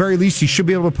Ryan. At the very least, he should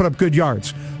be able to put up good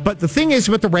yards. But the thing is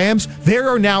with the Rams, they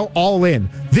are now all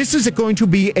in. This is going to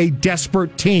be a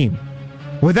desperate team.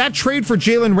 With that trade for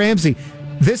Jalen Ramsey,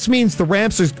 this means the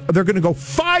Rams, they're going to go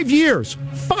 5 years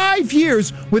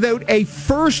without a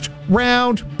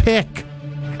first-round pick.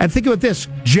 And think about this.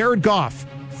 Jared Goff,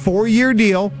 4-year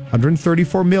deal,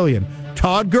 $134 million.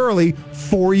 Todd Gurley,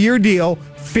 4-year deal,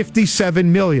 $57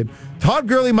 million. Todd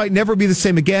Gurley might never be the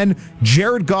same again.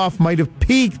 Jared Goff might have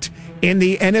peaked in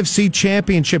the NFC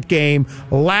Championship game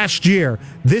last year.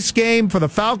 This game for the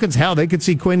Falcons, hell, they could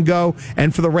see Quinn go.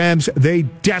 And for the Rams, they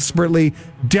desperately,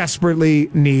 desperately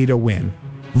need a win.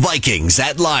 Vikings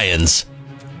at Lions.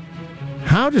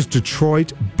 How does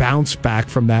Detroit bounce back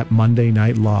from that Monday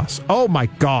night loss? Oh, my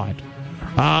God.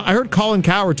 I heard Colin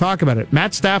Cowherd talk about it.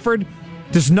 Matt Stafford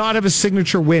does not have a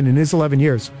signature win in his 11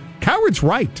 years. Cowherd's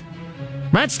right.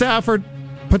 Matt Stafford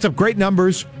puts up great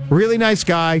numbers, really nice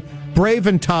guy, brave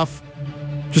and tough,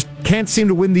 just can't seem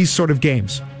to win these sort of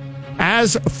games.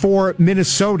 As for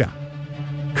Minnesota,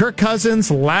 Kirk Cousins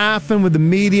laughing with the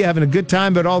media, having a good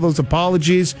time about all those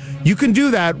apologies. You can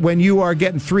do that when you are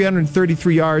getting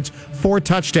 333 yards, 4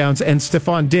 touchdowns, and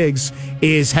Stephon Diggs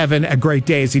is having a great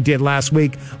day as he did last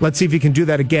week. Let's see if he can do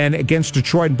that again against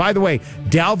Detroit. And by the way,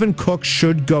 Dalvin Cook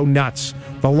should go nuts.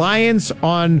 The Lions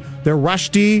on their rush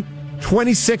D,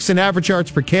 26 in average yards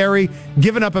per carry,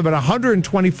 giving up about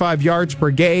 125 yards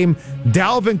per game.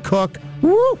 Dalvin Cook,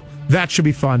 woo, that should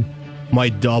be fun. My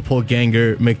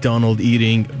doppelganger McDonald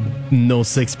eating no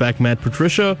six-pack Matt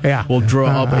Patricia will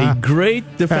draw up a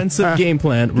great defensive game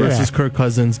plan versus Kirk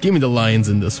Cousins. Give me the Lions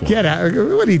in this one. Get out!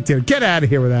 What are you doing? Get out of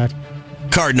here with that.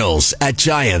 Cardinals at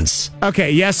Giants.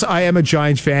 Okay, yes, I am a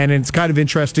Giants fan, and it's kind of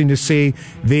interesting to see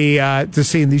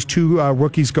these 2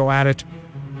 rookies go at it.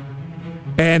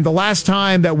 And the last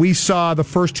time that we saw the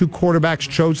first 2 quarterbacks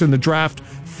chosen in the draft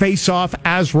face off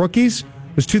as rookies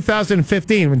was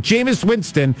 2015 when Jameis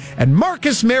Winston and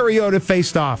Marcus Mariota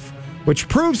faced off, which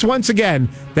proves once again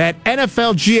that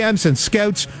NFL GMs and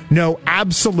scouts know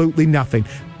absolutely nothing.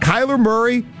 Kyler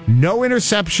Murray, no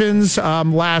interceptions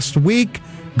last week,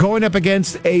 going up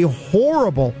against a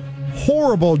horrible,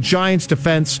 horrible Giants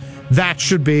defense. That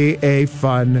should be a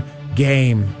fun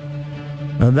game.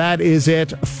 And that is it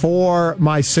for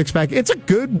my six-pack. It's a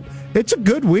good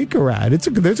week, Arad.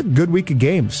 There's a good week of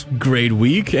games. Great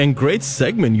week and great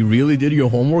segment. You really did your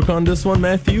homework on this one,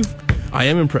 Matthew. I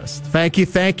am impressed. Thank you.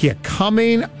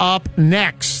 Coming up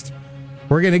next,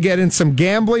 we're going to get in some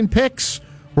gambling picks.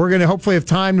 We're going to hopefully have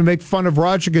time to make fun of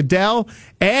Roger Goodell.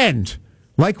 And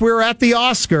like we were at the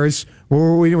Oscars,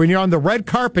 when you're on the red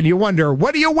carpet, you wonder,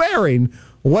 what are you wearing?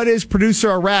 What is producer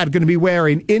Arad going to be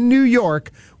wearing in New York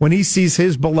when he sees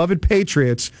his beloved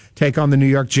Patriots take on the New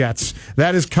York Jets?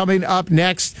 That is coming up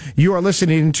next. You are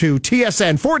listening to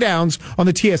TSN 4 Downs on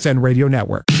the TSN Radio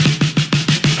Network.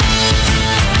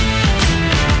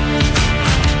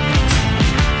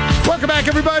 Welcome back,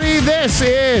 everybody. This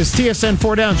is TSN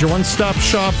 4 Downs, your one-stop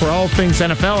shop for all things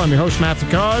NFL. I'm your host, Matthew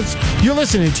Cause. You're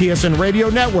listening to TSN Radio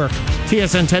Network.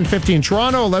 TSN 1050 in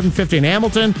Toronto, 1150 in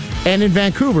Hamilton, and in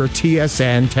Vancouver,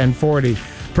 TSN 1040.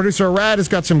 Producer Arad has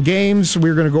got some games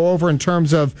we're going to go over in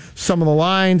terms of some of the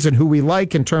lines and who we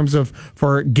like in terms of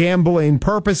for gambling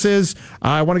purposes.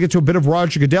 I want to get to a bit of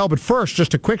Roger Goodell, but first,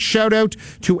 just a quick shout-out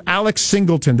to Alex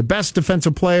Singleton, the best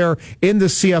defensive player in the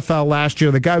CFL last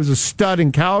year. The guy was a stud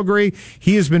in Calgary.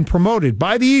 He has been promoted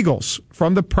by the Eagles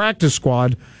from the practice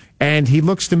squad, and he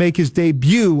looks to make his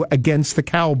debut against the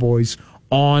Cowboys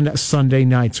on Sunday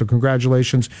night. So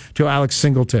congratulations to Alex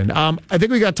Singleton. I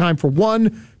think we got time for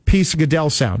one piece of Goodell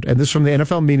sound, and this from the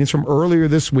NFL meetings from earlier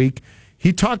this week.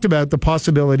 He talked about the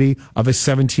possibility of a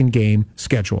 17-game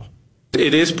schedule.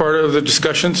 It is part of the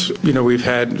discussions. We've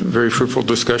had very fruitful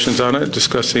discussions on it,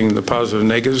 discussing the positive and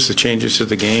negatives, the changes to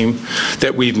the game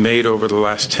that we've made over the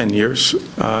last 10 years.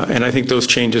 And I think those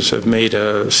changes have made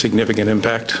a significant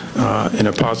impact in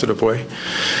a positive way.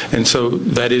 And so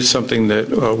that is something that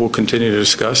we'll continue to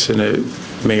discuss, and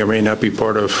it may or may not be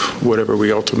part of whatever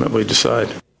we ultimately decide.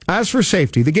 As for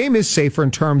safety, the game is safer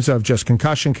in terms of just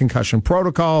concussion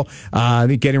protocol,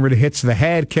 getting rid of hits to the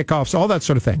head, kickoffs, all that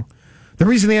sort of thing. The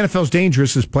reason the NFL is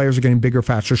dangerous is players are getting bigger,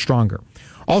 faster, stronger.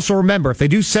 Also, remember, if they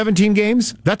do 17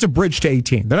 games, that's a bridge to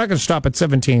 18. They're not going to stop at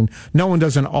 17. No one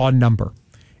does an odd number.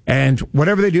 And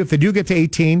whatever they do, if they do get to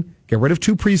 18, get rid of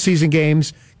 2 preseason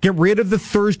games, get rid of the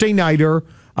Thursday nighter,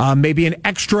 maybe an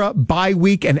extra bye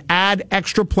week, and add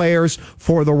extra players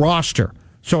for the roster.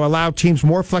 So allow teams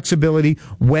more flexibility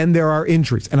when there are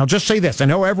injuries. And I'll just say this. I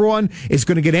know everyone is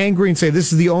going to get angry and say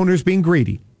this is the owners being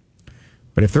greedy.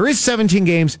 But if there is 17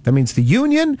 games, that means the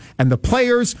union and the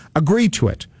players agree to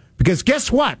it. Because guess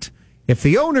what? If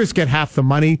the owners get half the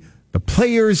money, the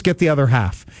players get the other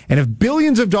half. And if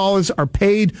billions of dollars are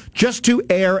paid just to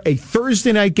air a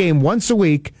Thursday night game once a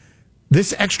week,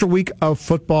 this extra week of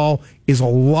football is a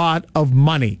lot of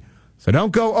money. So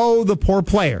don't go, oh, the poor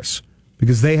players,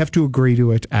 because they have to agree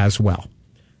to it as well.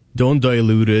 Don't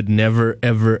dilute it. Never,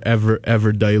 ever, ever,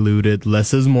 ever dilute it.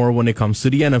 Less is more when it comes to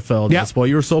the NFL. That's why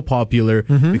you're so popular,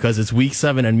 because it's week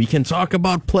 7 and we can talk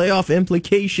about playoff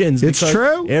implications. It's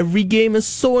true. Every game is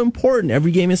so important.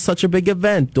 Every game is such a big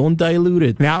event. Don't dilute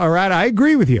it. Now, Arad, I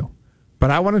agree with you,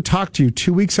 but I want to talk to you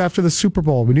 2 weeks after the Super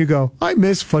Bowl when you go, I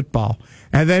miss football.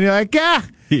 And then you're like,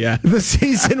 yeah, the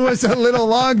season was a little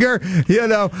longer.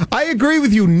 I agree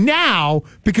with you now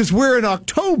because we're in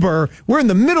October. We're in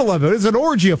the middle of it. It's an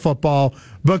orgy of football.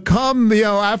 But come,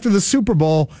 after the Super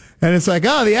Bowl, and it's like, the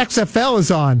XFL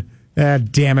is on.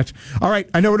 Damn it. All right.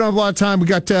 I know we don't have a lot of time. We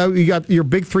got your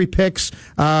big 3 picks.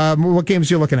 What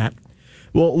games are you looking at?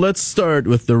 Well, let's start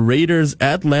with the Raiders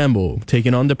at Lambeau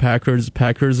taking on the Packers.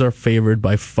 Packers are favored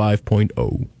by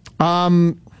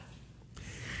 5.0.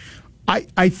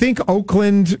 I think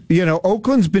Oakland,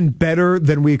 Oakland's been better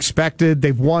than we expected.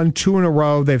 They've won 2 in a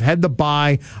row. They've had the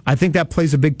bye. I think that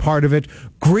plays a big part of it.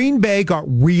 Green Bay got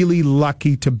really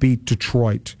lucky to beat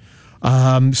Detroit.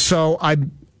 But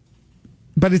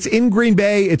it's in Green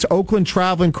Bay. It's Oakland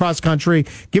traveling cross country.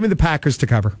 Give me the Packers to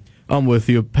cover. I'm with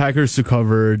you. Packers to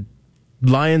cover.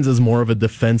 Lions is more of a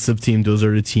defensive team. Those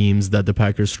are the teams that the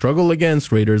Packers struggle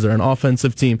against. Raiders are an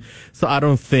offensive team. So I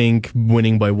don't think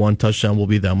winning by 1 touchdown will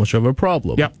be that much of a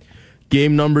problem. Yep.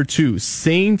 Game number 2,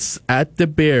 Saints at the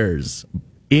Bears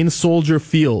in Soldier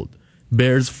Field.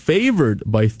 Bears favored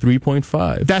by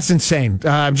 3.5. That's insane.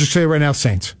 I'm just saying right now,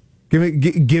 Saints.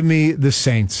 Give me the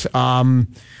Saints.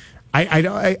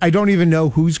 I don't even know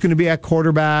who's going to be at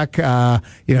quarterback.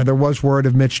 There was word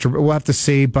of Mitch. We'll have to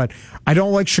see, but I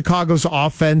don't like Chicago's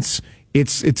offense.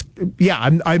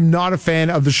 I'm not a fan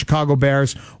of the Chicago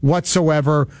Bears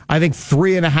whatsoever. I think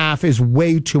 3.5 is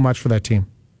way too much for that team.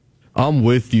 I'm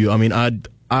with you. I mean,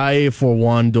 I for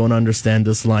one don't understand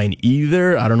this line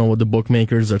either. I don't know what the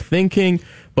bookmakers are thinking,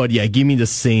 but yeah, give me the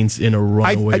Saints in a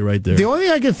runaway right there. The only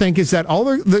thing I can think is that all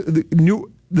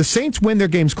the Saints win their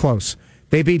games close.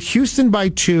 They beat Houston by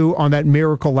 2 on that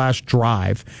miracle last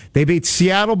drive. They beat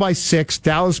Seattle by 6,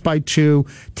 Dallas by 2,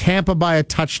 Tampa by a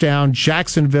touchdown,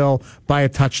 Jacksonville by a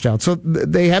touchdown. So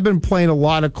they have been playing a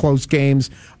lot of close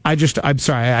games. I'm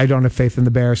sorry, I don't have faith in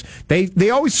the Bears. They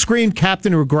always scream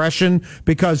captain regression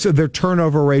because their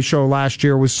turnover ratio last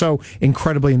year was so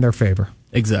incredibly in their favor.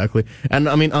 Exactly. And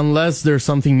I mean, unless there's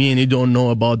something me and you don't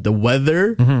know about the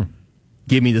weather,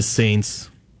 give me the Saints.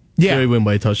 Yeah. They win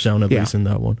by a touchdown at least in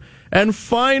that one. And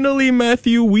finally,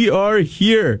 Matthew, we are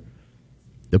here.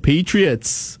 The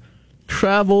Patriots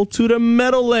travel to the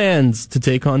Meadowlands to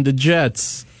take on the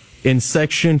Jets in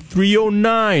Section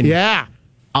 309. Yeah.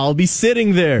 I'll be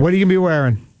sitting there. What are you going to be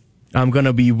wearing? I'm going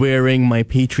to be wearing my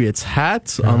Patriots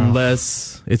hat.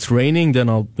 Unless it's raining, then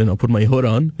I'll put my hood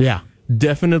on. Yeah.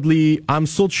 Definitely, I'm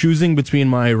still choosing between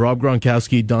my Rob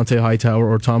Gronkowski, Dante Hightower,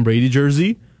 or Tom Brady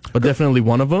jersey, but definitely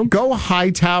one of them. Go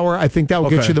Hightower. I think that will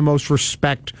get you the most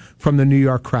respect from the New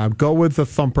York crowd. Go with the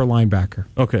thumper linebacker.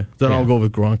 Okay, then I'll go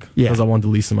with Gronk because I want the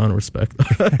least amount of respect.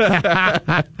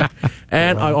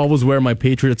 And I always wear my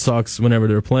Patriot socks whenever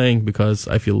they're playing because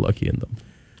I feel lucky in them.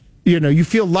 You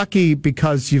feel lucky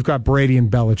because you've got Brady and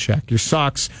Belichick. Your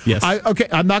socks. Yes.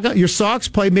 I'm not gonna. Your socks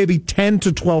play maybe 10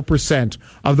 to 12%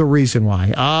 of the reason why.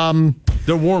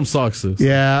 They're warm socks.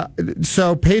 Yeah.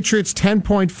 So Patriots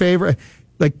 10-point favorite.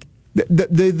 Like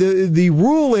the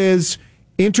rule is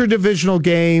interdivisional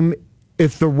game.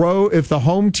 If the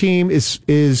home team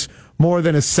is more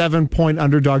than a 7-point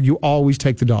underdog, you always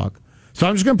take the dog. So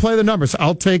I'm just going to play the numbers.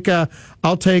 I'll take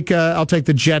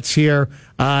the Jets here.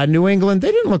 New England,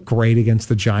 they didn't look great against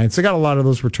the Giants. They got a lot of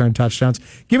those return touchdowns.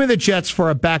 Give me the Jets for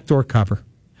a backdoor cover.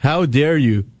 How dare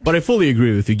you? But I fully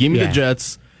agree with you. Give me the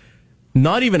Jets.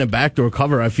 Not even a backdoor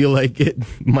cover. I feel like it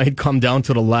might come down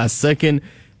to the last second.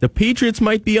 The Patriots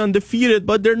might be undefeated,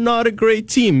 but they're not a great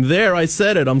team. There, I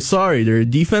said it. I'm sorry. They're a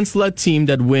defense-led team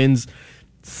that wins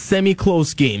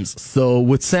semi-close games. So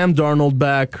with Sam Darnold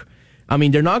back, I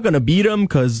mean, they're not going to beat him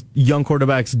because young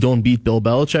quarterbacks don't beat Bill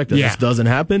Belichick. That just doesn't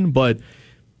happen. But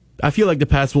I feel like the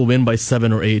Pats will win by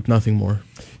 7 or 8, nothing more.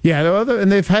 Yeah,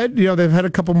 and they've had a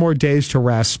couple more days to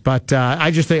rest. But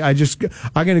I'm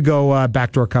going to go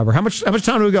backdoor cover. How much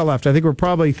time do we got left? I think we're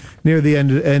probably near the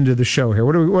end of the show here.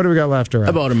 What do we got left? Around?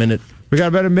 About a minute. We got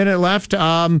about a minute left.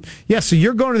 So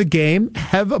you're going to the game.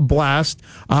 Have a blast.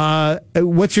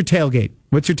 What's your tailgate?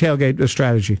 What's your tailgate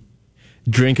strategy?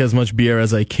 Drink as much beer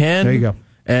as I can. There you go.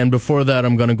 And before that,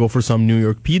 I'm going to go for some New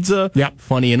York pizza. Yeah.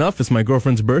 Funny enough, it's my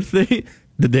girlfriend's birthday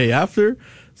the day after.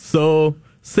 So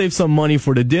save some money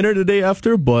for the dinner the day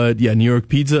after. But yeah, New York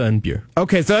pizza and beer.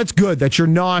 Okay, so that's good that you're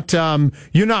not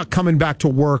coming back to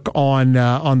work on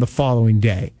the following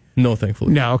day. No,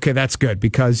 thankfully. No, okay, that's good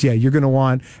because you're going to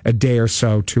want a day or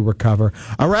so to recover.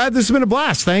 Arad, this has been a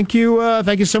blast. Thank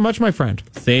you so much, my friend.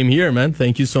 Same here, man.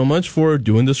 Thank you so much for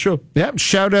doing this show. Yep.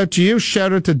 Shout out to you.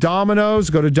 Shout out to Domino's.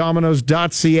 Go to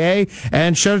Domino's.ca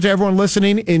and shout out to everyone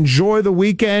listening. Enjoy the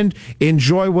weekend.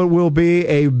 Enjoy what will be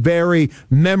a very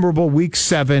memorable Week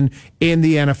 7 in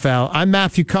the NFL. I'm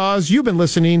Matthew Cause. You've been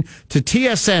listening to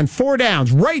TSN 4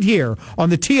 Downs right here on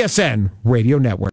the TSN Radio Network.